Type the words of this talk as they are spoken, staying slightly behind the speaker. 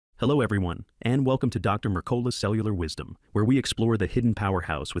Hello, everyone, and welcome to Dr. Mercola's Cellular Wisdom, where we explore the hidden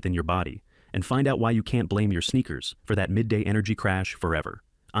powerhouse within your body and find out why you can't blame your sneakers for that midday energy crash forever.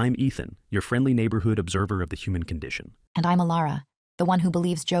 I'm Ethan, your friendly neighborhood observer of the human condition. And I'm Alara, the one who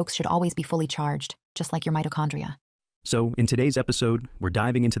believes jokes should always be fully charged, just like your mitochondria. So, in today's episode, we're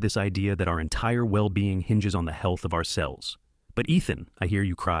diving into this idea that our entire well-being hinges on the health of our cells. But Ethan, I hear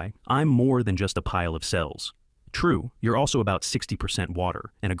you cry, I'm more than just a pile of cells. True, you're also about 60%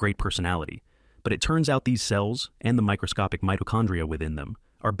 water and a great personality, but it turns out these cells, and the microscopic mitochondria within them,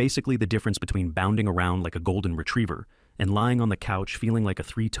 are basically the difference between bounding around like a golden retriever and lying on the couch feeling like a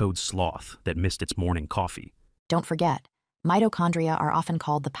three-toed sloth that missed its morning coffee. Don't forget, mitochondria are often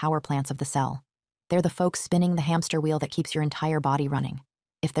called the power plants of the cell. They're the folks spinning the hamster wheel that keeps your entire body running.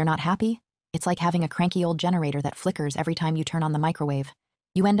 If they're not happy, it's like having a cranky old generator that flickers every time you turn on the microwave.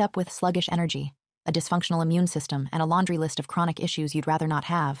 You end up with sluggish energy, a dysfunctional immune system, and a laundry list of chronic issues you'd rather not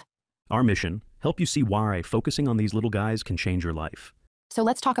have. Our mission, help you see why focusing on these little guys can change your life. So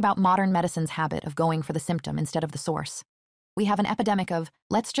let's talk about modern medicine's habit of going for the symptom instead of the source. We have an epidemic of,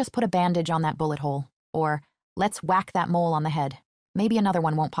 let's just put a bandage on that bullet hole, or let's whack that mole on the head. Maybe another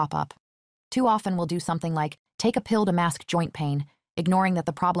one won't pop up. Too often we'll do something like, take a pill to mask joint pain, ignoring that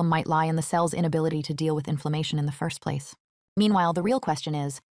the problem might lie in the cell's inability to deal with inflammation in the first place. Meanwhile, the real question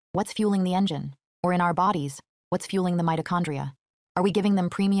is, what's fueling the engine? Or in our bodies, what's fueling the mitochondria? Are we giving them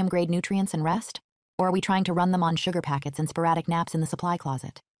premium-grade nutrients and rest? Or are we trying to run them on sugar packets and sporadic naps in the supply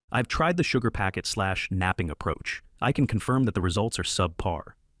closet? I've tried the sugar packet/napping approach. I can confirm that the results are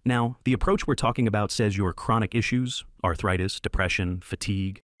subpar. Now, the approach we're talking about says your chronic issues, arthritis, depression,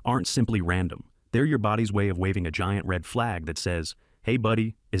 fatigue, aren't simply random. They're your body's way of waving a giant red flag that says, hey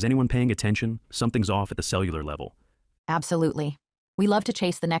buddy, is anyone paying attention? Something's off at the cellular level. Absolutely. We love to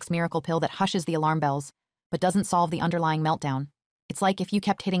chase the next miracle pill that hushes the alarm bells, but doesn't solve the underlying meltdown. It's like if you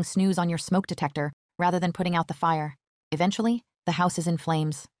kept hitting snooze on your smoke detector rather than putting out the fire. Eventually, the house is in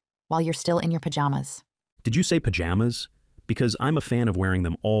flames while you're still in your pajamas. Did you say pajamas? Because I'm a fan of wearing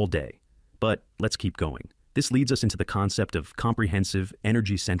them all day. But let's keep going. This leads us into the concept of comprehensive,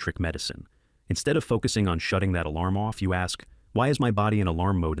 energy-centric medicine. Instead of focusing on shutting that alarm off, you ask, why is my body in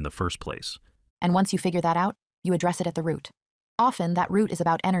alarm mode in the first place? And once you figure that out, you address it at the root. Often, that root is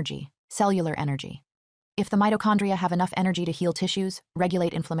about energy, cellular energy. If the mitochondria have enough energy to heal tissues,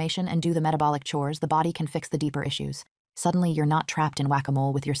 regulate inflammation, and do the metabolic chores, the body can fix the deeper issues. Suddenly, you're not trapped in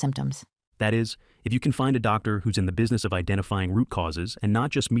whack-a-mole with your symptoms. That is, if you can find a doctor who's in the business of identifying root causes and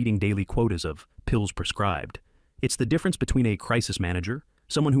not just meeting daily quotas of pills prescribed. It's the difference between a crisis manager,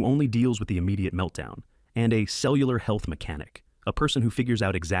 someone who only deals with the immediate meltdown, and a cellular health mechanic, a person who figures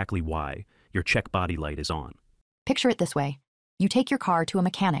out exactly why your check body light is on. Picture it this way. You take your car to a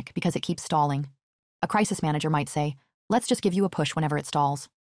mechanic because it keeps stalling. A crisis manager might say, let's just give you a push whenever it stalls.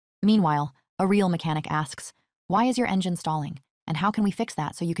 Meanwhile, a real mechanic asks, why is your engine stalling? And how can we fix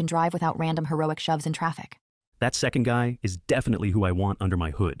that so you can drive without random heroic shoves in traffic? That second guy is definitely who I want under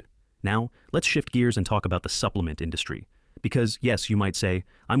my hood. Now, let's shift gears and talk about the supplement industry. Because, yes, you might say,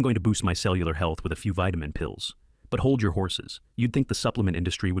 I'm going to boost my cellular health with a few vitamin pills. But hold your horses. You'd think the supplement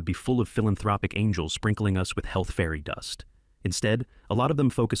industry would be full of philanthropic angels sprinkling us with health fairy dust. Instead, a lot of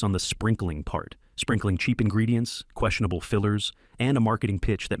them focus on the sprinkling part, sprinkling cheap ingredients, questionable fillers, and a marketing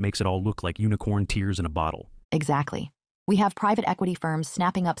pitch that makes it all look like unicorn tears in a bottle. Exactly. We have private equity firms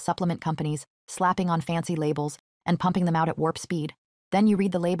snapping up supplement companies, slapping on fancy labels, and pumping them out at warp speed. Then you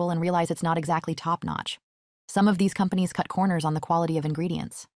read the label and realize it's not exactly top-notch. Some of these companies cut corners on the quality of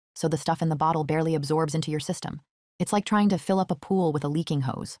ingredients, so the stuff in the bottle barely absorbs into your system. It's like trying to fill up a pool with a leaking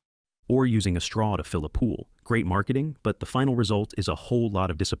hose. Or using a straw to fill a pool. Great marketing, but the final result is a whole lot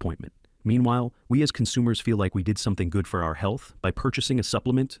of disappointment. Meanwhile, we as consumers feel like we did something good for our health by purchasing a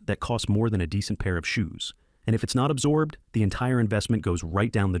supplement that costs more than a decent pair of shoes. And if it's not absorbed, the entire investment goes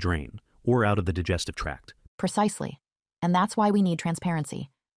right down the drain, or out of the digestive tract. Precisely. And that's why we need transparency.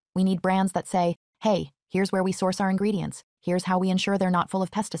 We need brands that say, hey, here's where we source our ingredients. Here's how we ensure they're not full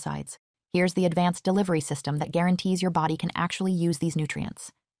of pesticides. Here's the advanced delivery system that guarantees your body can actually use these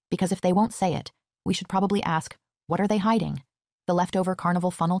nutrients. Because if they won't say it, we should probably ask, what are they hiding? The leftover carnival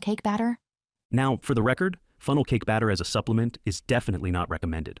funnel cake batter? Now, for the record, funnel cake batter as a supplement is definitely not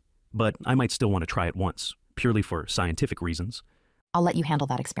recommended. But I might still want to try it once, purely for scientific reasons. I'll let you handle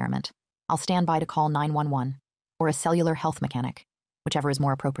that experiment. I'll stand by to call 911, or a cellular health mechanic, whichever is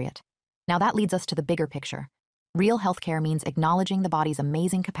more appropriate. Now that leads us to the bigger picture. Real healthcare means acknowledging the body's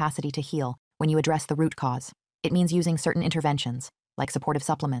amazing capacity to heal when you address the root cause. It means using certain interventions, like supportive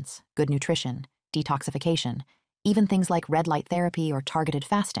supplements, good nutrition, detoxification, even things like red light therapy or targeted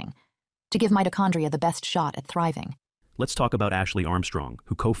fasting, to give mitochondria the best shot at thriving. Let's talk about Ashley Armstrong,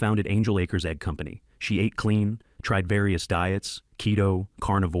 who co-founded Angel Acres Egg Company. She ate clean, tried various diets, keto,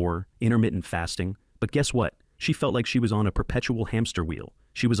 carnivore, intermittent fasting, but guess what? She felt like she was on a perpetual hamster wheel.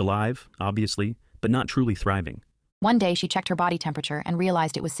 She was alive, obviously, but not truly thriving. One day, she checked her body temperature and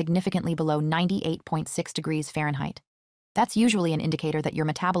realized it was significantly below 98.6 degrees Fahrenheit. That's usually an indicator that your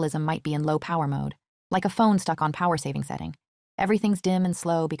metabolism might be in low power mode, like a phone stuck on power saving setting. Everything's dim and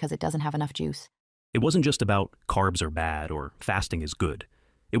slow because it doesn't have enough juice. It wasn't just about carbs are bad or fasting is good.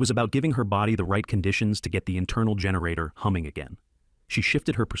 It was about giving her body the right conditions to get the internal generator humming again. She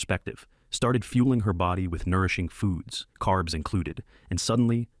shifted her perspective, started fueling her body with nourishing foods, carbs included, and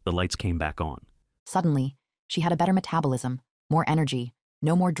suddenly the lights came back on. Suddenly, she had a better metabolism, more energy,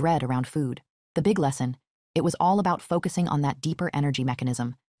 no more dread around food. The big lesson, it was all about focusing on that deeper energy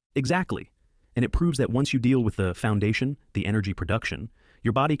mechanism. Exactly. And it proves that once you deal with the foundation, the energy production,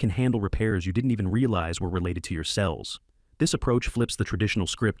 your body can handle repairs you didn't even realize were related to your cells. This approach flips the traditional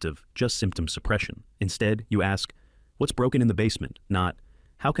script of just symptom suppression. Instead, you ask, what's broken in the basement? Not,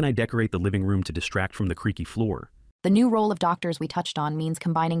 how can I decorate the living room to distract from the creaky floor? The new role of doctors we touched on means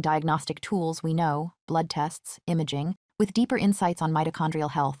combining diagnostic tools we know, blood tests, imaging, with deeper insights on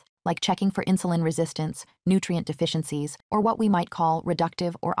mitochondrial health, like checking for insulin resistance, nutrient deficiencies, or what we might call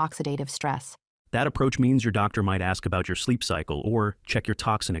reductive or oxidative stress. That approach means your doctor might ask about your sleep cycle or check your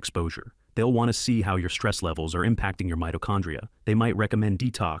toxin exposure. They'll want to see how your stress levels are impacting your mitochondria. They might recommend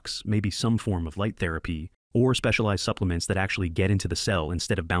detox, maybe some form of light therapy, or specialized supplements that actually get into the cell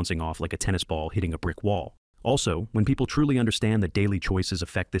instead of bouncing off like a tennis ball hitting a brick wall. Also, when people truly understand that daily choices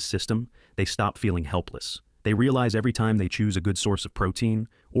affect this system, they stop feeling helpless. They realize every time they choose a good source of protein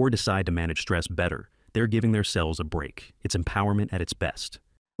or decide to manage stress better, they're giving their cells a break. It's empowerment at its best.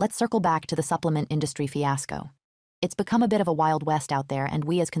 Let's circle back to the supplement industry fiasco. It's become a bit of a wild west out there, and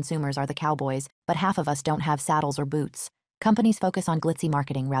we as consumers are the cowboys, but half of us don't have saddles or boots. Companies focus on glitzy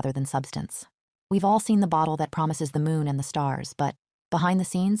marketing rather than substance. We've all seen the bottle that promises the moon and the stars, but behind the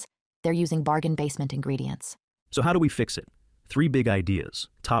scenes, they're using bargain basement ingredients. So how do we fix it? 3 big ideas: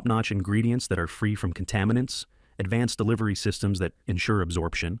 top-notch ingredients that are free from contaminants, advanced delivery systems that ensure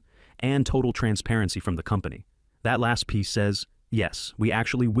absorption, and total transparency from the company. That last piece says, yes, we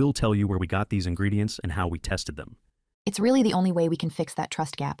actually will tell you where we got these ingredients and how we tested them. It's really the only way we can fix that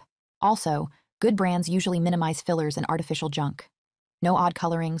trust gap. Also, good brands usually minimize fillers and artificial junk. No odd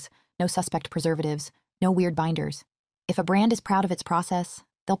colorings, no suspect preservatives, no weird binders. If a brand is proud of its process,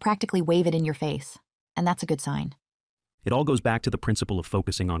 they'll practically wave it in your face, and that's a good sign. It all goes back to the principle of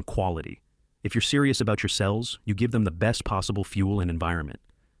focusing on quality. If you're serious about your cells, you give them the best possible fuel and environment.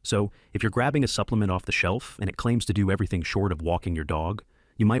 So, if you're grabbing a supplement off the shelf and it claims to do everything short of walking your dog,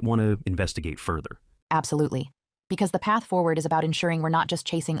 you might want to investigate further. Absolutely. Because the path forward is about ensuring we're not just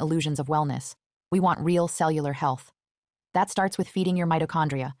chasing illusions of wellness. We want real cellular health. That starts with feeding your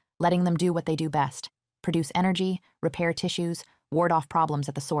mitochondria, letting them do what they do best: produce energy, repair tissues, ward off problems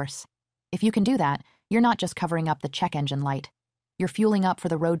at the source. If you can do that, you're not just covering up the check engine light. You're fueling up for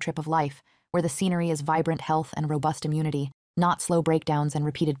the road trip of life, where the scenery is vibrant health and robust immunity, not slow breakdowns and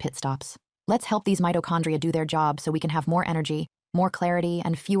repeated pit stops. Let's help these mitochondria do their job so we can have more energy, more clarity,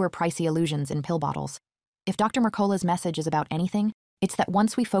 and fewer pricey illusions in pill bottles. If Dr. Mercola's message is about anything, it's that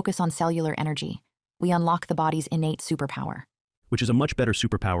once we focus on cellular energy, we unlock the body's innate superpower. Which is a much better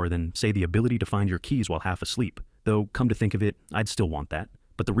superpower than, say, the ability to find your keys while half asleep. Though, come to think of it, I'd still want that.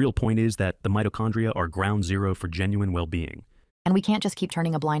 But the real point is that the mitochondria are ground zero for genuine well-being. And we can't just keep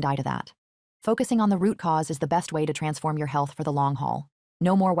turning a blind eye to that. Focusing on the root cause is the best way to transform your health for the long haul.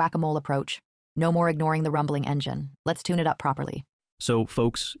 No more whack-a-mole approach. No more ignoring the rumbling engine. Let's tune it up properly. So,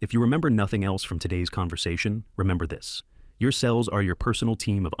 folks, if you remember nothing else from today's conversation, remember this. Your cells are your personal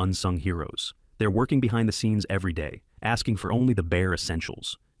team of unsung heroes. They're working behind the scenes every day, asking for only the bare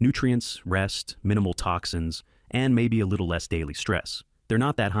essentials: nutrients, rest, minimal toxins, and maybe a little less daily stress. They're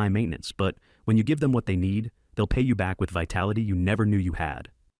not that high maintenance, but when you give them what they need, they'll pay you back with vitality you never knew you had.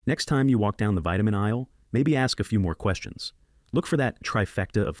 Next time you walk down the vitamin aisle, maybe ask a few more questions. Look for that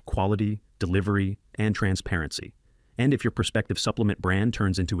trifecta of quality, delivery, and transparency. And if your prospective supplement brand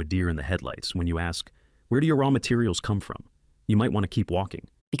turns into a deer in the headlights when you ask, where do your raw materials come from? You might want to keep walking.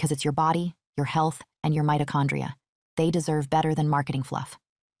 Because it's your body, your health, and your mitochondria. They deserve better than marketing fluff.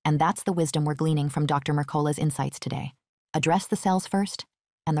 And that's the wisdom we're gleaning from Dr. Mercola's insights today. Address the cells first,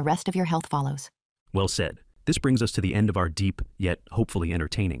 and the rest of your health follows. Well said. This brings us to the end of our deep, yet hopefully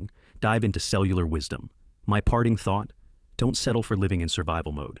entertaining, dive into cellular wisdom. My parting thought: don't settle for living in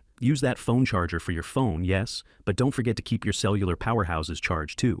survival mode. Use that phone charger for your phone, yes, but don't forget to keep your cellular powerhouses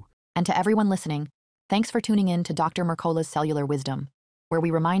charged too. And to everyone listening, thanks for tuning in to Dr. Mercola's Cellular Wisdom. where we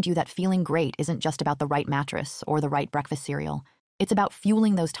remind you that feeling great isn't just about the right mattress or the right breakfast cereal. It's about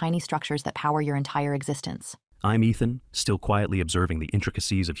fueling those tiny structures that power your entire existence. I'm Ethan, still quietly observing the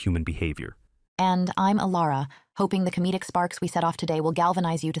intricacies of human behavior. And I'm Alara, hoping the comedic sparks we set off today will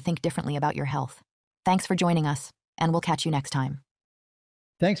galvanize you to think differently about your health. Thanks for joining us, and we'll catch you next time.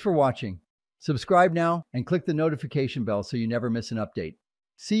 Thanks for watching. Subscribe now and click the notification bell so you never miss an update.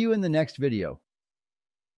 See you in the next video.